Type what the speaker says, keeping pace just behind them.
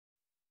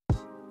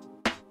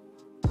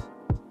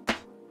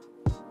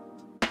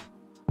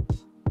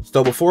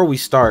So before we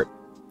start,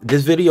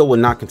 this video will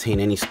not contain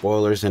any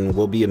spoilers and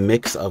will be a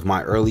mix of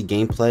my early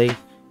gameplay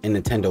and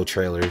Nintendo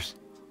trailers.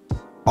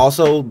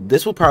 Also,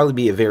 this will probably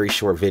be a very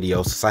short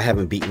video since I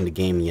haven't beaten the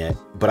game yet,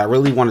 but I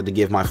really wanted to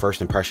give my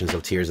first impressions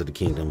of Tears of the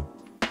Kingdom.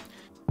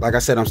 Like I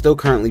said, I'm still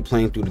currently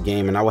playing through the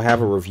game and I will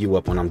have a review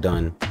up when I'm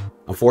done.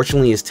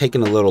 Unfortunately, it's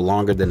taken a little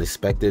longer than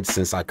expected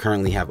since I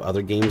currently have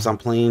other games I'm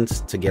playing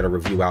to get a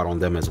review out on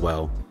them as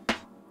well.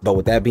 But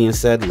with that being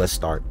said, let's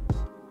start.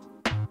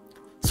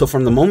 So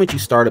from the moment you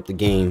start up the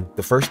game,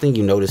 the first thing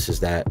you notice is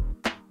that,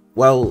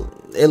 well,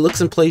 it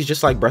looks and plays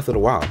just like Breath of the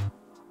Wild,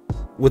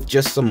 with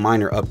just some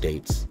minor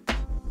updates,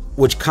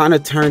 which kind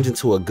of turns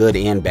into a good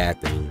and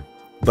bad thing,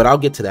 but I'll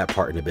get to that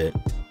part in a bit.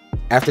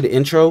 After the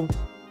intro,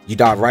 you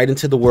dive right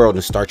into the world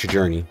and start your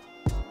journey.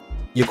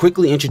 You're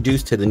quickly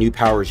introduced to the new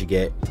powers you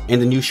get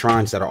and the new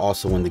shrines that are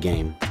also in the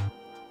game.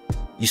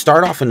 You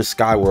start off in the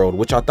Sky World,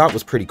 which I thought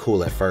was pretty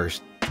cool at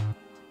first.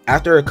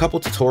 After a couple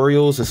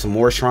tutorials and some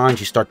more shrines,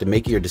 you start to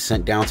make your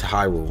descent down to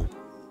Hyrule.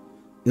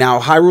 Now,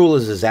 Hyrule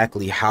is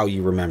exactly how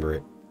you remember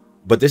it,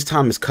 but this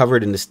time it's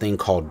covered in this thing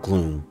called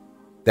gloom,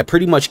 that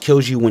pretty much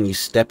kills you when you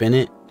step in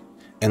it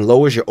and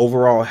lowers your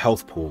overall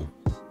health pool.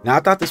 Now, I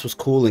thought this was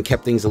cool and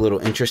kept things a little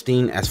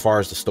interesting as far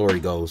as the story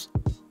goes.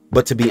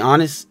 But to be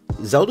honest,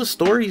 Zelda's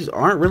stories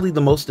aren't really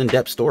the most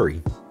in-depth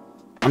story.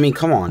 I mean,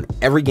 come on,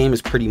 every game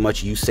is pretty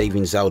much you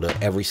saving Zelda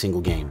every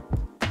single game.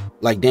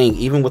 Like dang,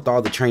 even with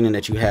all the training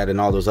that you had in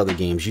all those other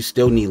games, you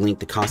still need Link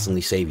to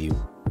constantly save you.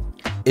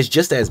 It's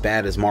just as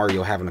bad as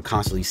Mario having to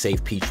constantly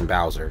save Peach from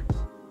Bowser.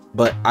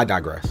 But I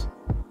digress.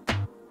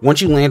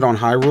 Once you land on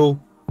Hyrule,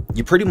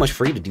 you're pretty much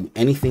free to do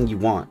anything you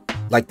want.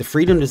 Like, the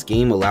freedom this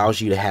game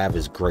allows you to have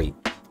is great.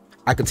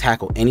 I could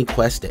tackle any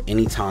quest at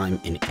any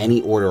time in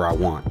any order I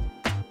want.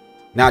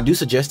 Now, I do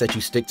suggest that you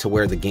stick to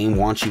where the game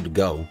wants you to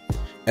go,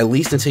 at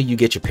least until you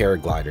get your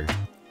paraglider.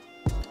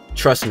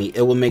 Trust me,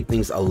 it will make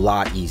things a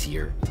lot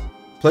easier.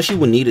 Plus, you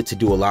will need it to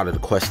do a lot of the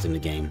quests in the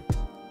game.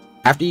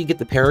 After you get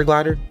the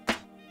paraglider,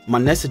 my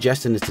next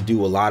suggestion is to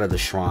do a lot of the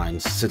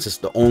shrines, since it's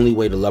the only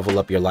way to level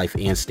up your life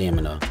and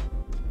stamina.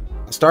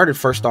 I started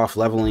first off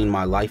leveling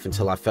my life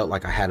until I felt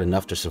like I had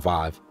enough to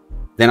survive.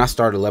 Then I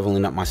started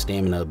leveling up my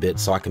stamina a bit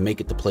so I can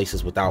make it to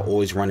places without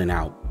always running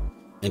out.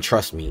 And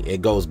trust me,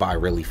 it goes by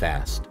really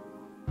fast.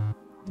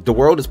 The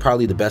world is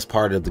probably the best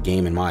part of the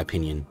game in my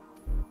opinion.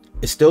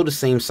 It's still the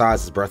same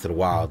size as Breath of the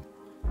Wild,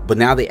 but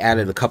now they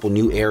added a couple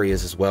new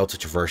areas as well to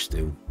traverse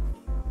through.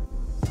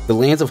 The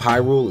lands of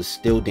Hyrule is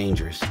still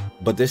dangerous,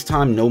 but this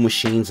time no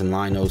machines and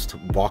Linos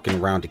walking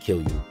around to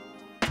kill you.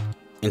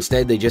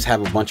 Instead, they just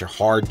have a bunch of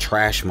hard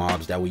trash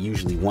mobs that will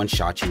usually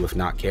one-shot you if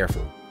not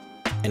careful.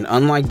 And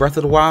unlike Breath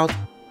of the Wild,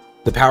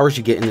 the powers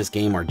you get in this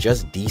game are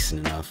just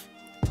decent enough.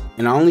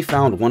 And I only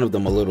found one of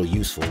them a little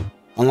useful,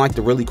 unlike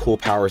the really cool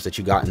powers that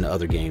you got in the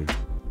other game.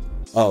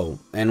 Oh,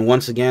 and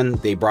once again,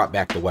 they brought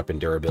back the weapon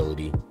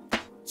durability.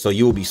 So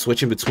you will be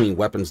switching between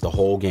weapons the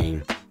whole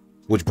game,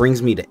 which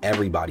brings me to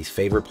everybody's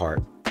favorite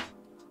part.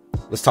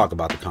 Let's talk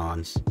about the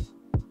cons.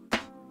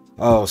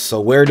 Oh,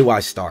 so where do I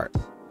start?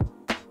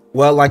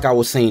 Well, like I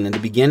was saying in the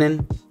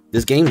beginning,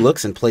 this game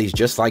looks and plays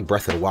just like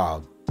Breath of the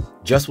Wild,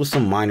 just with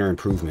some minor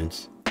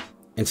improvements.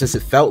 And since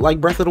it felt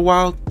like Breath of the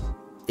Wild,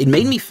 it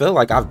made me feel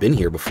like I've been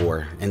here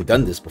before and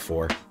done this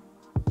before.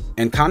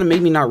 And kind of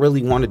made me not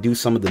really want to do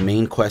some of the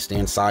main quests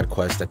and side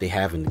quests that they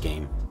have in the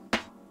game.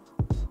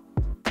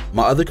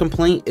 My other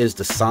complaint is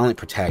the silent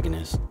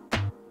protagonist.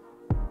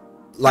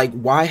 Like,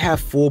 why have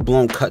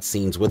full-blown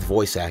cutscenes with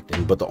voice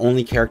acting, but the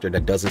only character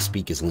that doesn't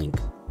speak is Link?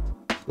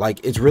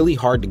 Like, it's really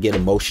hard to get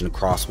emotion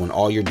across when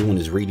all you're doing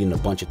is reading a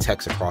bunch of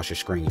text across your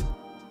screen.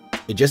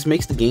 It just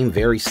makes the game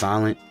very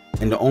silent,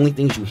 and the only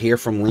things you hear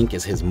from Link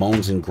is his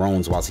moans and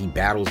groans whilst he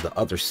battles the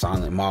other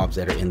silent mobs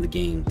that are in the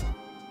game.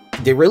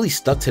 They really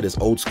stuck to this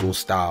old school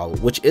style,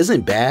 which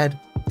isn't bad,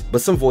 but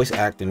some voice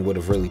acting would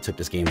have really took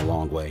this game a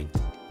long way.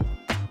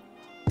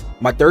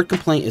 My third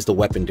complaint is the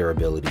weapon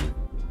durability.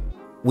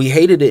 We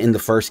hated it in the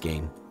first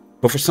game,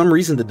 but for some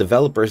reason the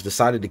developers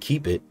decided to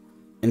keep it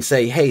and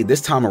say, hey,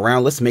 this time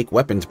around let's make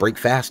weapons break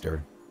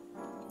faster.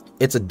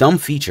 It's a dumb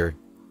feature,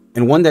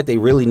 and one that they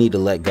really need to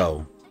let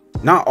go.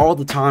 Not all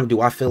the time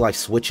do I feel like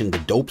switching the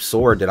dope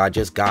sword that I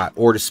just got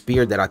or the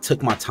spear that I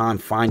took my time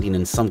finding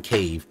in some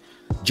cave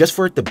just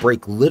for it to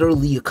break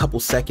literally a couple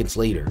seconds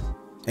later,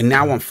 and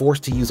now I'm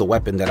forced to use a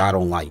weapon that I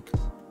don't like,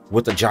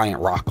 with a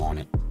giant rock on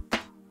it.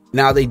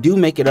 Now, they do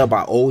make it up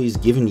by always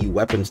giving you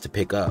weapons to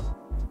pick up,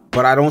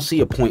 but I don't see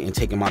a point in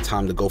taking my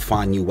time to go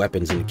find new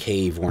weapons in a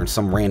cave or in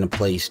some random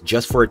place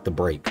just for it to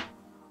break.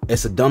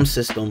 It's a dumb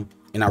system,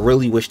 and I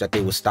really wish that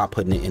they would stop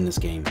putting it in this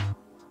game.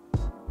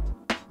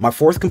 My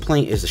fourth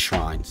complaint is the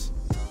shrines.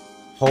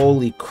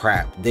 Holy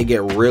crap, they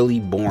get really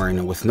boring,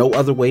 and with no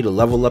other way to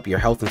level up your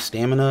health and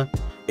stamina,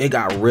 it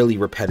got really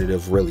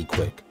repetitive really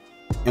quick.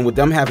 And with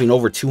them having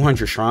over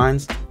 200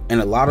 shrines, and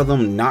a lot of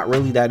them not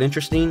really that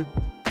interesting,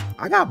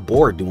 I got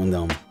bored doing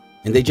them,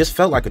 and they just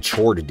felt like a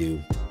chore to do.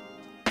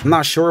 I'm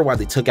not sure why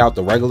they took out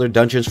the regular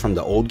dungeons from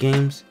the old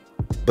games,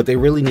 but they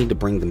really need to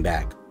bring them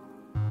back.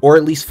 Or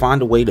at least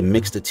find a way to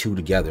mix the two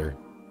together.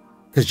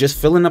 because just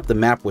filling up the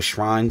map with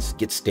shrines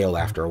gets stale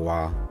after a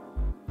while.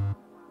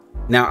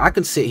 Now, I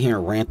can sit here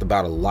and rant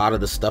about a lot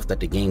of the stuff that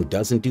the game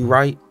doesn't do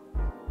right,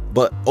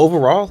 but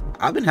overall,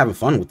 I've been having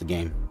fun with the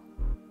game.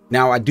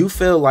 Now, I do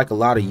feel like a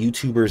lot of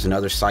YouTubers and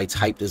other sites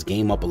hype this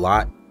game up a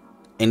lot,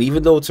 and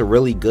even though it's a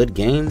really good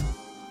game,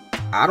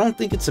 I don't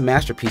think it's a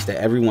masterpiece that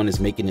everyone is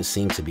making it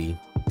seem to be.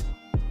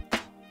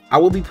 I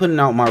will be putting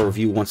out my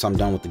review once I'm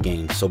done with the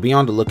game, so be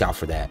on the lookout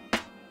for that.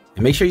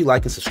 And make sure you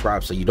like and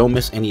subscribe so you don't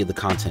miss any of the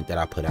content that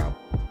I put out.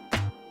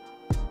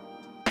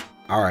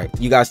 Alright,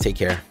 you guys take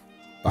care.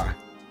 Bye.